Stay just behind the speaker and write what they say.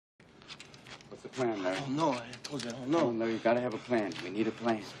plan, Larry. Oh, no, I told you I don't know. No, Larry, you gotta have a plan. We need a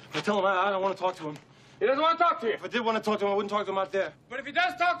plan. I tell him I don't want to talk to him. He doesn't want to talk to you. If I did want to talk to him, I wouldn't talk to him out there. But if he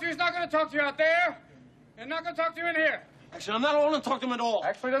does talk to you, he's not going to talk to you out there. And not going to talk to you in here. Actually, I'm not want to talk to him at all.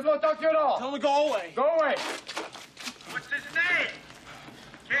 Actually, he doesn't want to talk to you at all. Tell him to go away. Go away. What's his name?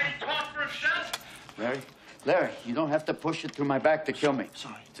 Can't he talk for himself? Larry, you don't have to push it through my back to kill me.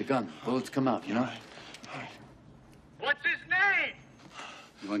 Sorry. It's a gun. Bullets come out, you know? All right. What's his name?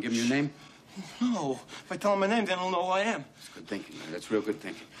 You want to give him your name? No. If I tell him my name, then he'll know who I am. That's good thinking, Larry. That's real good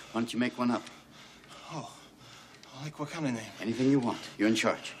thinking. Why don't you make one up? Oh. Like what kind of name? Anything you want. You're in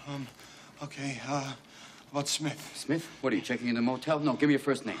charge. Okay, about Smith. Smith? What, are you checking in the motel? No, give me your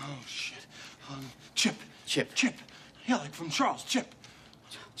first name. Oh, shit. Chip. Chip. Chip. Yeah, like from Charles. Chip.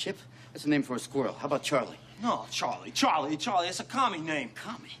 Chip? That's a name for a squirrel. How about Charlie? No, Charlie. Charlie. That's a commie name.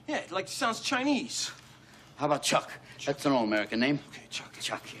 Commie? Yeah, it like sounds Chinese. How about Chuck? That's an all-American name. Okay, Chuck.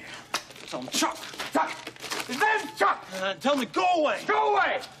 Chuck, yeah. Tell him Chuck. Chuck. His name's Chuck. Tell him to go away. Go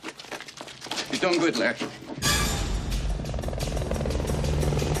away. You're doing good, Larry.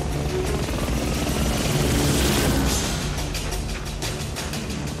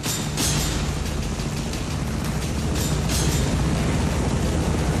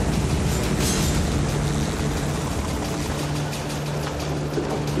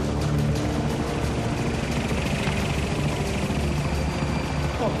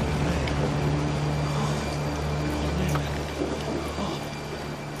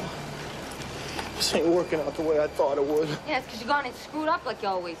 This ain't working out the way I thought it would. Yeah, it's because you're gone and screwed up like you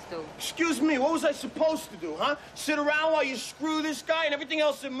always do. Excuse me, what was I supposed to do, huh? Sit around while you screw this guy and everything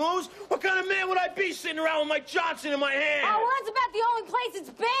else that moves? What kind of man would I be sitting around with Mike Johnson in my hand? Oh, well, that's about the only place it's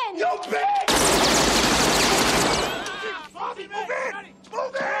been. You bitch! Move in!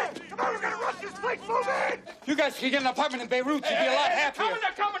 Move in! Come on, we're gonna rush this place! Move in! You guys could get an apartment in Beirut. You'd be a lot happier.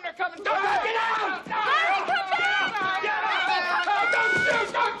 They're coming! Get out! Hurry, come back! Get out! Don't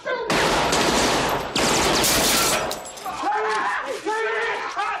shoot! Don't shoot!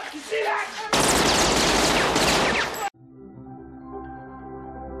 You see that?